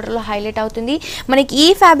స్కర్ట్ బార్డర్లో హైలైట్ అవుతుంది. మనకి ఈ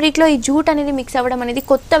ఫ్యాబ్రిక్లో ఈ జూట్ అనేది మిక్స్ అవ్వడం అనేది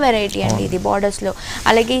కొత్త వెరైటీ అండి ఇది బార్డర్స్లో.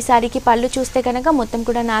 అలాగే ఈ సారీకి పళ్ళు చూస్తే కనుక మొత్తం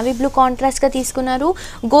కూడా నావీ బ్లూ కాంట్రాస్ట్గా తీసుకున్నారు.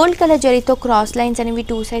 గోల్డ్ కలర్ జరీతో క్రాస్ లైన్స్ అనేవి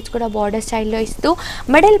 2 సైడ్స్ కూడా బార్డర్ స్టైల్లో ఇస్తూ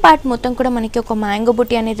మిడిల్ పార్ట్ మొత్తం కూడా మనకి ఒక మ్యాంగో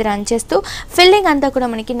బుట్టి అనేది రన్ చేస్తూ ఫిల్లింగ్ అంతా కూడా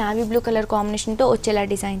మనకి నావీ బ్లూ కలర్ కాంబినేషన్తో వచ్చేలా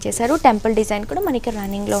డిజైన్ చేశారు. టెంపుల్ డిజైన్ కూడా మనకి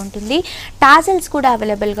రన్నింగ్లో ఉంటుంది. టాజల్స్ కూడా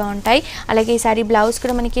అవైలబుల్గా ఉంటాయి. అలాగే ఈ సారీ బ్లౌజ్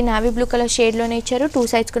కూడా మనకి నావీ బ్లూ కలర్ షేడ్లోనే ఇచ్చారు. 2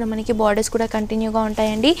 సైడ్స్ కూడా మనకి బార్డర్స్ కూడా కంటిన్యూగా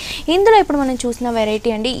ఉంటాయండి. ఇందులో ఇప్పుడు మనం చూసిన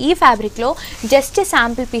వెరైటీ అండి. ఈ ఫ్యాబ్రిక్లో జస్ట్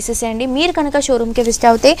శాంపిల్ పీసెస్ అండి. మీరు కనుక షోరూమ్కి విజిట్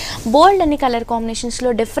అవుతే బోల్డ్ అన్ని కలర్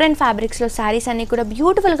కాంబినేషన్స్లో డిఫరెంట్ ఫ్యాబ్రిక్స్లో సారీస్ అన్ని కూడా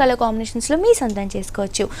బ్యూటిఫుల్ కలర్ కాంబినేషన్స్లో మీ సొంతం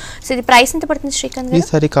చేసుకోవచ్చు. సో ఇది ప్రైస్ ఎంత పడుతుంది శ్రీకాంత్ గారు? ఈ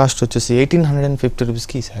సారీ కాస్ట్ వచ్చేసి 1850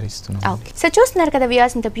 రూపీస్కి ఈ సారీ ఇస్తున్నాం. ఓకే, సో చూస్తున్నారు కదా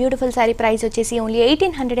వ్యూయర్స్, ఇంత బ్యూటిఫుల్ సారీ ప్రైస్ వచ్చేసి ఓన్లీ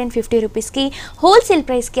 1850 రూపీస్కి హోల్సేల్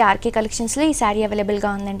ప్రైస్కి ఆర్కే కలెక్షన్స్లో ఈ సారీ అవైలబుల్గా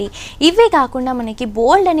ఉందండి. ఇవే కాకుండా మనకి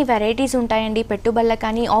బోల్డ్ అని వెరైటీస్ ఉంటాయండి. పెట్టుబడుల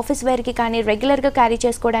కానీ, ఆఫీస్ వేర్కి కానీ, రెగ్యులర్గా క్యారీ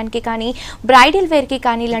చేసుకోవడానికి కానీ, బ్రైడల్ వేర్కి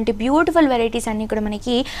కానీ ఇలాంటి బ్యూటిఫుల్ వెరైటీస్ అన్నీ కూడా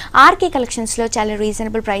మనకి ఆర్కే కలెక్షన్స్లో చాలా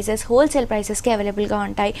రీజనబుల్ ప్రైసెస్, హోల్సేల్ ప్రైసెస్కి అవైలబుల్గా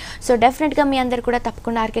ఉంటాయి. సో డెఫినెట్గా మీ అందరు కూడా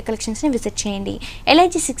తప్పకుండా ఆర్కే కలెక్షన్స్ని విజిట్ చేయండి.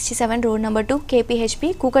 LIG 67 రోడ్ నెంబర్ 2 KPHP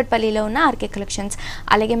కూకట్పల్లిలో ఉన్న ఆర్కే కలెక్షన్స్.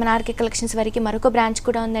 అలాగే మన ఆర్కే కలెక్షన్స్ వారికి మరొక బ్రాంచ్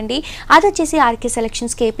కూడా ఉందండి. అది వచ్చేసి RK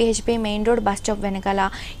selections KPHP main road bus stop వెనకాల.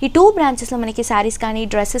 ఈ 2 బ్రాంచెస్లో మనకి శారీస్ కానీ,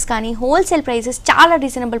 డ్రెస్సెస్ కానీ హోల్సేల్ ప్రైసెస్ చాలా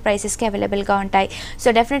రీజనబుల్ ప్రైసెస్కి అవైలబుల్గా ఉంటాయి.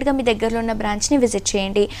 సో డెఫినెట్గా మీ దగ్గరలో ఉన్న బ్రాంచ్ని విజిట్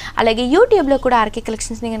చేయండి. అలాగే యూట్యూబ్లో కూడా ఆర్కే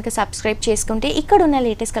కలెక్షన్స్ని కనుక సబ్స్క్రైబ్ చేసుకుంటే ఇక్కడ ఉన్న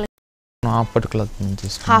లేటెస్ట్ హాఫ్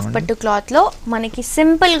పట్టు క్లాత్లో మనకి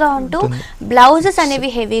సింపుల్గా ఉంటూ బ్లౌజెస్ అనేవి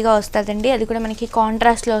హెవీగా వస్తుందండి. అది కూడా మనకి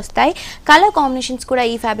కాంట్రాస్ట్లో వస్తాయి. కలర్ కాంబినేషన్స్ కూడా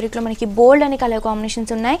ఈ ఫ్యాబ్రిక్లో మనకి బోల్డ్ అనే కలర్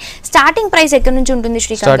కాంబినేషన్స్ ఉన్నాయి. స్టార్టింగ్ ప్రైస్ ఎక్కడి నుంచి ఉంటుంది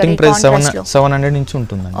శ్రీకాంత్ గారు? 700 నుంచి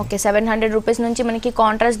ఉంటుంది. ఓకే, 700 రూపీస్ నుంచి మనకి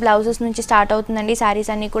కాంట్రాస్ట్ బ్లౌజెస్ నుంచి స్టార్ట్ అవుతుందండి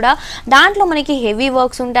సారీస్ అన్ని కూడా. దాంట్లో మనకి హెవీ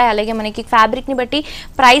వర్క్స్ ఉంటాయి. అలాగే మనకి ఫ్యాబ్రిక్ని బట్టి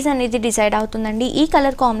ప్రైస్ అనేది డిసైడ్ అవుతుందండి. ఈ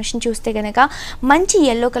కలర్ కాంబినేషన్ చూస్తే కనుక మంచి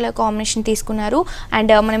ఎల్లో కలర్ కాంబినేషన్ తీసుకున్నారు.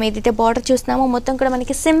 అండ్ మనం ఏదైతే బార్డర్ చూస్తున్నామో మొత్తం కూడా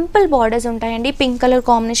మనకి సింపుల్ బార్డర్స్ ఉంటాయండి. పింక్ కలర్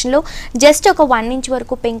కాంబినేషన్లో జస్ట్ ఒక 1 ఇంచ్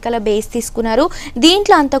వరకు పింక్ కలర్ బేస్ తీసుకున్నారు.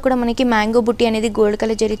 దీంట్లో అంతా కూడా మనకి మ్యాంగో బుట్టి అనేది గోల్డ్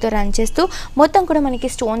కలర్ జరీతో రన్ చేస్తూ మొత్తం కూడా మనకి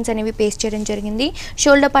స్టోన్స్ అనేవి పేస్ట్ చేయడం జరిగింది.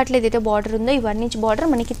 షోల్డర్ పార్ట్లో ఏదైతే బార్డర్ ఉందో ఈ 1 ఇంచ్ బార్డర్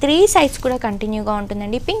మనకి 3 సైడ్స్ కూడా కంటిన్యూగా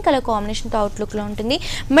ఉంటుందండి. పింక్ కలర్ కాంబినేషన్తో అవుట్లుక్లో ఉంటుంది.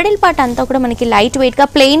 మిడిల్ పార్ట్ అంతా కూడా మనకి లైట్ వెయిట్గా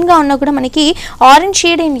ప్లెయిన్గా ఉన్నా కూడా మనకి orange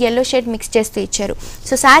shade and yellow shade mix చేస్తూ ఇచ్చారు.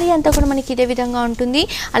 సో శారీ అంతా కూడా మనకి ఇదే విధంగా ఉంటుంది.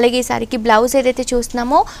 అలాగే ఈ శారీకి బ్లౌజ్ ఏదైతే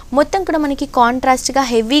చూస్తున్నామో మొత్తం కూడా మనకి కాంట్రాస్ట్గా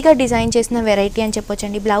హెవీగా డిజైన్ చేసిన వెరైటీ అని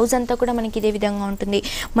చెప్పొచ్చండి. బ్లౌజ్ అంతా కూడా మనకి ఇదే విధంగా ఉంటుంది.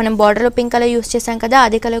 మనం బార్డర్లో పింక్ కలర్ యూస్ చేసాం కదా,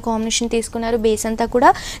 అదే కలర్ కాంబినేషన్ తీసుకున్నారు. బేస్ అంతా కూడా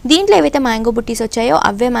దీంట్లో ఏవైతే మ్యాంగో బుట్టీస్ వచ్చాయో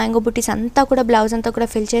అవే మ్యాంగో బుట్టీస్ అంతా కూడా బ్లౌజ్ అంతా కూడా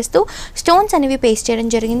ఫిల్ చేస్తూ స్టోన్స్ అనేవి పేస్ట్ చేయడం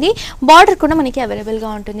జరిగింది. బార్డర్ కూడా మనకి అవైలబుల్గా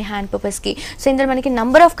ఉంటుంది హ్యాండ్ పర్పస్కి. సో ఇందులో మనకి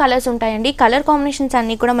నంబర్ ఆఫ్ కలర్స్ ఉంటాయండి. కలర్ కాంబినేషన్స్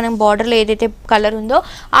అన్నీ కూడా మనం బార్డర్లో ఏదైతే కలర్ ఉందో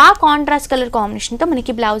ఆ కాంట్రాస్ట్ కలర్ కాంబినేషన్తో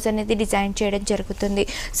మనకి బ్లౌజ్ అనేది డిజైన్ చేయడం జరుగుతుంది.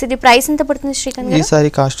 సో ఇది ప్రైస్ ఎంత పడుతుంది శ్రీకాంత్ గారు? ఈ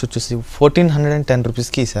సారీ కాస్ట్ వచ్చేసి 1410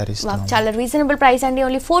 రూపీస్కి ఈ సారీ ఇస్తున్నాం. చాలా రీజనబుల్ ప్రైస్ అండి.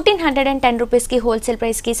 ఓన్లీ 1410 రూపీస్కి హోల్సేల్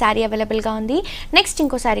ప్రైస్కి సారీ అవైలబుల్గా ఉంది. నెక్స్ట్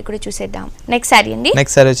ఇంకో సారీ కూడా చూసేద్దాం. నెక్స్ట్ సారీ అండి.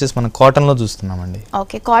 నెక్స్ట్ సారీ వచ్చేసి మనం కాటన్లో చూస్తున్నామండి.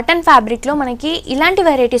 ఓకే, కాటన్ ఫ్యాబ్రిక్లో మనకి ఇలాంటి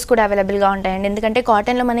వెరైటీస్ కూడా అవైలబుల్గా ఉంటాయండి. ఎందుకంటే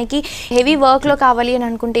కాటన్లో మనకి హెవీ వర్క్లో కావాలి అని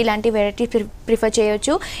అనుకుంటే ఇలాంటి వెరైటీ ప్రిఫర్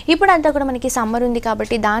చేయొచ్చు. ఇప్పుడు అంతా కూడా మనకి సమ్మర్ ఉంది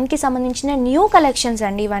కాబట్టి దానికి సంబంధించిన న్యూ కలెక్షన్స్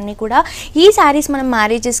అండి ఇవన్నీ కూడా. ఈ శారీస్ మనం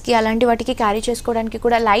మ్యారేజెస్కి అలాంటి వాటికి క్యారీ చేసుకోవడానికి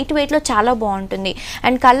కూడా లైట్ వెయిట్లో చాలా బాగుంటుంది.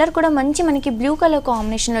 అండ్ కలర్ కూడా మంచి మనకి బ్లూ కలర్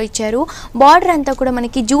కాంబినేషన్లో ఇచ్చారు. బార్డర్ అంతా కూడా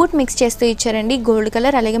మనకి జూట్ మిక్స్ చేస్తూ ఇచ్చారండి. గోల్డ్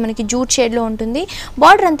కలర్ అలాగే మనకి జూట్ షేడ్లో ఉంటుంది.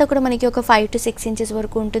 బార్డర్ అంతా కూడా మనకి ఒక 5 to 6 ఇంచెస్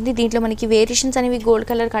వరకు ఉంటుంది. దీంట్లో మనకి వేరియేషన్స్ అనేవి గోల్డ్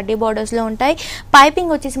కలర్ కడ్డీ బార్డర్స్లో ఉంటాయి.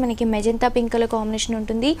 పైపింగ్ వచ్చేసి మనకి మెజంతా పింక్ కలర్ కాంబినేషన్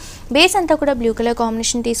ఉంటుంది. బేస్ అంతా కూడా బ్లూ కలర్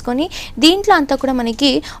కాంబినేషన్ తీసుకొని దీంట్లో అంతా కూడా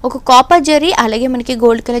మనకి ఒక కాపర్ జరీ అలాగే మనకి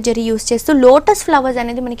గోల్డ్ కలర్ జరీ యూస్ చేస్తూ లోటస్ ఫ్లవర్స్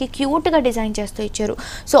అనేది మనకి క్యూట్గా డిజైన్ చేస్తూ ఇచ్చారు.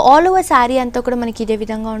 సో ఆల్ ఓవర్ శారీ అంతా కూడా మనకి ఇదే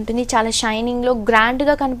విధంగా ఉంటుంది. చాలా షైనింగ్లో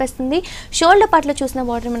గ్రాండ్గా కనిపిస్తుంది. షోల్డర్ పార్ట్లో చూసిన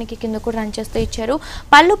బార్డర్ మనకి కింద కూడా రన్ చేస్తూ ఇచ్చారు.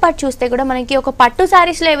 పళ్ళు పార్ట్ చూస్తే కూడా మనకి ఒక పట్టు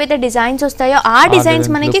శారీస్లో ఏవైతే డిజైన్స్ వస్తాయో ఆ డిజైన్స్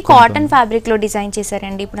మనకి కాటన్ ఫ్యాబ్రిక్లో డిజైన్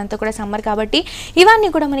చేశారండి. ఇప్పుడంతా కూడా సమ్మర్ కాబట్టి ఇవన్నీ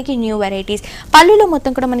కూడా మనకి న్యూ వెరైటీస్. పళ్ళులో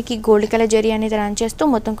మొత్తం కూడా మనకి గోల్డ్ కలర్ జరీ అనేది రన్ చేస్తూ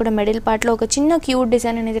మొత్తం కూడా మిడిల్ పార్ట్లో ఒక చిన్న క్యూట్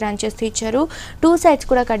డిజైన్ అనేది రన్ చేస్తూ ఇచ్చారు. 2 సైడ్స్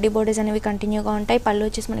కూడా కడ్డీ బోర్డర్స్ అనేవి కంటిన్యూగా ఉంటాయి. పళ్ళు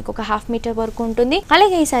వచ్చేసి మనకి ఒక 1/2 మీటర్ వరకు ఉంటుంది.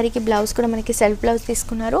 అలాగే ఈ సారీకి బ్లౌజ్ కూడా మనకి సెల్ఫ్ బ్లౌజ్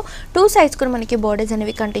తీసుకున్నారు. 2 సైడ్స్ కూడా మనకి బోర్డర్స్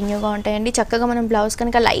అనేవి కంటిన్యూగా ఉంటాయండి. చక్కగా మనం బ్లౌజ్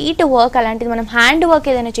కనుక లైట్ లైట్ వర్క్ అలాంటిది మనం హ్యాండ్ వర్క్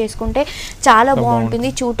ఏదైనా చేసుకుంటే చాలా బాగుంటుంది.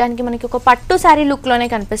 చూడటానికి మనకి ఒక పట్టు సారీ లుక్ లోనే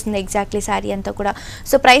కనిపిస్తుంది ఎగ్జాక్ట్లీ సారీ అంతా కూడా.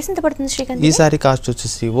 సో ప్రైస్ ఎంత పడుతుంది శ్రీకాంత్? ఈ సారీ కాస్ట్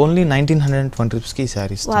వచ్చేసి ఓన్లీ 1920 రూపీస్ కి ఈ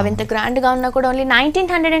సారీ ఇస్తాం. ఎంత గ్రాండ్ గా ఉన్నా కూడా ఓన్లీ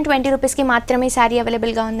 1920 రూపీస్ కి మాత్రమే సారీ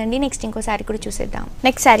అవైలబుల్ గా ఉందండి. నెక్స్ట్ ఇంకో సారీ కూడా చూసేద్దాం.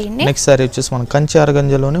 నెక్స్ట్ సారీ అండి. నెక్స్ట్ సారీ వచ్చేసి మనం కంచి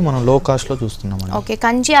ఆర్గంజాలోనే మనం లో కాస్ట్ లో చూస్తున్నాం. ఓకే,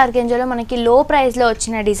 కంచి ఆర్గంజాలో మనకి లో ప్రైస్ లో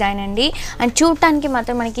వచ్చిన డిజైన్ అండి. అండ్ చూడటానికి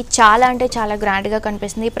మాత్రం మనకి చాలా అంటే చాలా గ్రాండ్ గా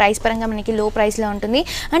కనిపిస్తుంది. ప్రైస్ పరంగా మనకి లో ప్రైస్ లో ఉంటుంది.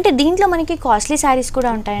 అంటే దీంట్లో మనకి కాస్ట్లీ సారీస్ కూడా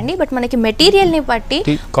ఉంటాయండి. బట్ మనకి మెటీరియల్ ని బట్టి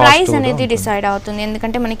ప్రైస్ అనేది డిసైడ్ అవుతుంది.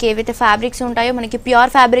 ఎందుకంటే మనకి ఏవైతే ఫ్యాబ్రిక్స్ ఉంటాయో మనకి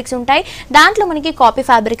ప్యూర్ ఫ్యాబ్రిక్స్ ఉంటాయి, దాంట్లో మనకి కాపీ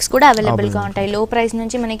ఫ్యాబ్రిక్స్ కూడా అవైలబుల్ గా ఉంటాయి. లో ప్రైస్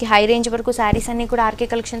నుంచి మనకి హై రేంజ్ వరకు సారీస్ అన్ని కూడా ఆర్కే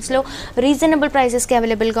కలెక్షన్స్ లో రీజనబుల్ ప్రైసెస్ కి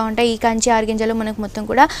అవైలబుల్ గా ఉంటాయి. ఈ కంచి ఆర్గంజాలో మనకు మొత్తం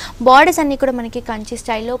కూడా బార్డర్స్ అన్ని కూడా మనకి కంచి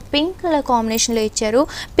స్టైల్లో పింక్ కలర్ కాంబినేషన్ లో ఇచ్చారు.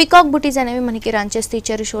 పికాక్ బుటీస్ అనేవి మనకి రన్ చేస్తూ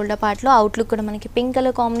ఇచ్చారు. షోల్డర్ పార్ట్ లో అవుట్లుక్ కూడా మనకి పింక్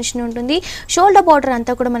కలర్ కాంబినేషన్ ఉంటుంది. షోల్డర్ బార్డర్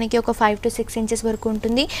అంతా కూడా మనకి ఒక 5 to 6 ఇంచెస్ వరకు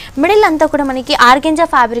ఉంటుంది. మిడిల్ అంతా కూడా మనకి ఆర్గంజా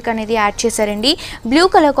ఫ్యాబ్రిక్ అనేది యాడ్ చేశారండి. బ్లూ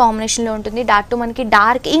కలర్ కాంబినేషన్ లో ఉంటుంది. డాట్ మనకి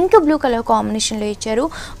dark ink blue colour combination లో ఇచ్చారు.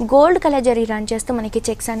 గోల్డ్ కలర్ జరీ రన్ చేస్తూ మనకి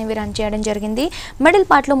చెక్స్ అనేవి రన్ చేయడం జరిగింది. మిడిల్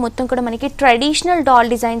పార్ట్ లో మొత్తం కూడా మనకి ట్రెడిషనల్ డాల్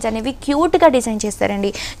డిజైన్స్ అనేవి క్యూట్ గా డిజైన్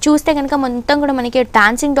చేస్తారండి. చూస్తే కనుక మొత్తం కూడా మనకి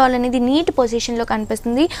డాన్సింగ్ డాల్ అనేది నీట్ పొజిషన్ లో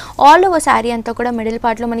కనిపిస్తుంది. ఆల్ ఓవర్ శారీ అంతా కూడా మిడిల్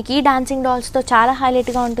పార్ట్ లో మనకి ఈ డాన్సింగ్ డాల్స్ తో చాలా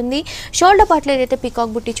హైలైట్ గా ఉంటుంది. షోల్డర్ పార్ట్ లో ఏదైతే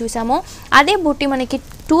పికాక్ బుట్టి చూసామో అదే బుట్టి మనకి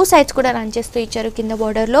 2 సైడ్స్ కూడా రన్ చేస్తూ ఇచ్చారు. కింద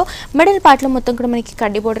బోర్డర్ లో మిడిల్ పార్ట్ లో మొత్తం కూడా మనకి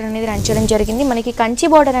కడ్డీ బోర్డర్ అనేది రన్ చేయడం జరిగింది. మనకి కంచి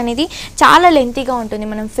బోర్డర్ అనేది చాలా లెంతీగా ఉంటుంది.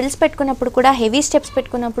 మనం ఫిల్స్ పెట్టుకున్నప్పుడు కూడా హెవీ స్టెప్స్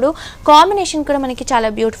పెట్టుకున్నప్పుడు కాంబినేషన్ కూడా మనకి చాలా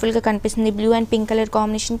బ్యూటిఫుల్ గా కనిపిస్తుంది. Blue and pink colour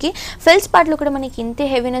combination కి ఫిల్స్ పార్ట్ లో కూడా మనకి ఇంతే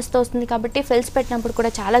హెవీనెస్ తో వస్తుంది కాబట్టి ఫిల్స్ పెట్టినప్పుడు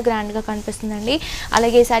కూడా చాలా గ్రాండ్ గా కనిపిస్తుందండి.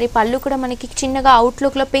 అలాగే ఈసారి పళ్ళు కూడా మనకి చిన్నగా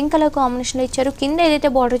అవుట్లుక్ లో పింక్ కలర్ కాంబినేషన్ లో ఇచ్చారు. కింద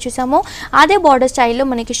ఏదైతే బార్డర్ చూసామో అదే బార్డర్ స్టైల్లో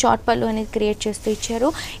మనకి షార్ట్ పళ్ళు అనేది క్రియేట్ చేస్తూ ఇచ్చారు.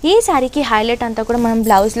 ఈ సారీకి హైలైట్ అంతా కూడా మనం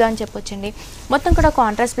బ్లౌజ్ లో అని చెప్పొచ్చండి. మొత్తం కూడా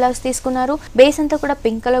కాంట్రాస్ట్ బ్లౌజ్ తీసుకున్నారు. బేస్ అంతా కూడా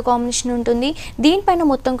పింక్ కలర్ కాంబినేషన్ ఉంటుంది. దీనిపైన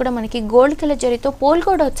మొత్తం కూడా మనకి గోల్డ్ కలర్ జరీతో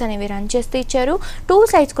పోల్కా డాట్స్ అనేవి రన్ చేస్తూ ఇచ్చారు. 2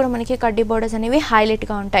 సైడ్స్ కూడా మనకి కడ్డీ బోర్డర్స్ అనేవి హైలైట్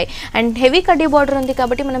గా ఉంటాయి. అండ్ హెవీ కడ్డీ బోర్డర్ ఉంది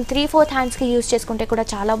కాబట్టి మనం 3/4 హ్యాండ్స్ కి యూస్ చేసుకుంటే కూడా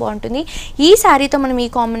చాలా బాగుంటుంది. ఈ సారీతో మనం ఈ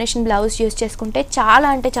కాంబినేషన్ బ్లౌజ్ యూస్ చేసుకుంటే చాలా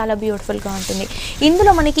అంటే చాలా బ్యూటిఫుల్ గా ఉంటుంది.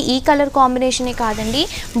 ఇందులో మనకి ఈ కలర్ కాంబినేషనే కాదండి,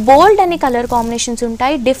 బోల్డ్ అనే కలర్ కాంబినేషన్స్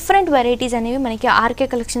ఉంటాయి. డిఫరెంట్ వెరైటీస్ అనేవి మనకి ఆర్కే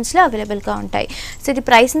కలెక్షన్స్ లో అవైలబుల్ గా ఉంటాయి. సో ఇది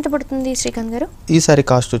ప్రైస్ ఎంత పడుతుంది శ్రీకాంత్ గారు? ఈ సారీ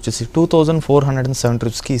కాస్ట్ వచ్చేసి 2470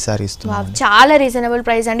 రూపీస్ కి ఈ సారీ ఇస్తున్నాం. చాలా రీజనబుల్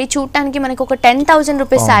ప్రైస్ అండి. చూడటానికి మనకి ఒక 10,000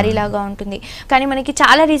 రూపీస్ సారీ లాగా ఉంటుంది, కానీ మనకి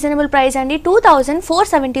చాలా రీజనబుల్ ప్రైస్ అండి.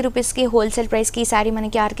 2470 రూపీస్ కి హోల్సేల్ ప్రైస్ కి ఈ సారీ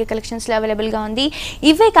మనకి ఆర్కే కలెక్షన్స్ లో అవైలబుల్ గా ఉంది.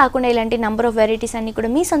 ఇవే కాకుండా ఇలాంటి నంబర్ ఆఫ్ వెరైటీస్ అన్ని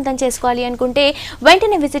కూడా మీ సొంతం చేసుకోవాలి అనుకుంటే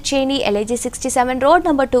వెంటనే విజిట్ చేయండి. LIG 67 రోడ్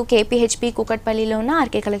నెంబర్ 2 KPHP కూకట్పల్లిలో ఉన్న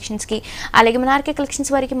ఆర్కే కలెక్షన్స్ కి. అలాగే మన ఆర్కే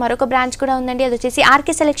కలెక్షన్స్ వారికి మరొక బ్రాంచ్ కూడా ఉందండి. అది వచ్చేసి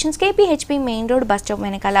RK selections KPHP main road bus stop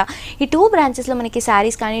వెనకాల. ఈ 2 బ్రాంచెస్ లో మనకి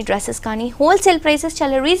సారీస్ కానీ డ్రెస్సెస్ కానీ హోల్సేల్ ప్రైసెస్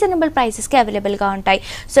చాలా రీజనబుల్ ప్రైసెస్ కి అవైలబుల్ గా ఉంటాయి.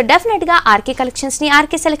 సో డెఫినెట్ గా ఆర్కే కలెక్షన్స్ ని,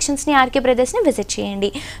 ఆర్కే సెలెక్షన్స్ ని, ఆర్కే బ్రదర్స్ ని విజిట్ చేయండి.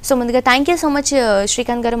 సో ముందుగా thank you so much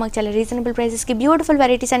Srikanth గారు, మాకు చాలా రీజనబుల్ ప్రైసెస్ కి బ్యూటిఫుల్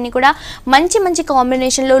వెరైటీస్ అన్ని కూడా మంచి మంచి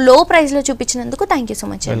కాంబినేషన్ లో లో ప్రైస్ లో చూపించినందుకు thank you so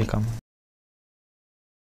much. Welcome.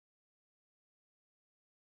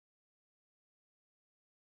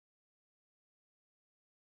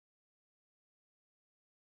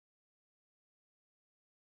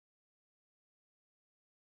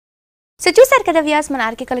 So చూసారు కదా వ్యూయర్స్, మన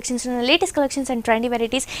ఆర్కే కలెక్షన్స్ ఉన్న latest collections and trendy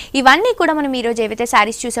varieties ఇవన్నీ కూడా మనం ఈ రోజు ఏవైతే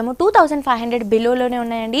సారీస్ చూసామో 2500 బిలోలోనే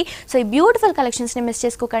ఉన్నాయండి. సో ఈ బ్యూటిఫుల్ కలెక్షన్స్ని మిస్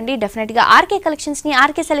చేసుకోకండి. డెఫినెట్గా ఆర్కే కలెక్షన్స్ని,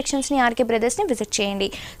 ఆర్కే సెలెక్షన్స్ని, ఆర్కే బ్రదర్స్ని విజిట్ చేయండి.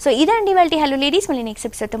 సో ఇదండి వాళ్ళ హలో లేడీస్, మళ్ళీ నెక్స్ట్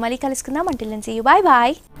ఎపిసోడ్తో మళ్ళీ కలుసుకుందాం. Until then see you, bye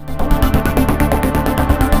bye.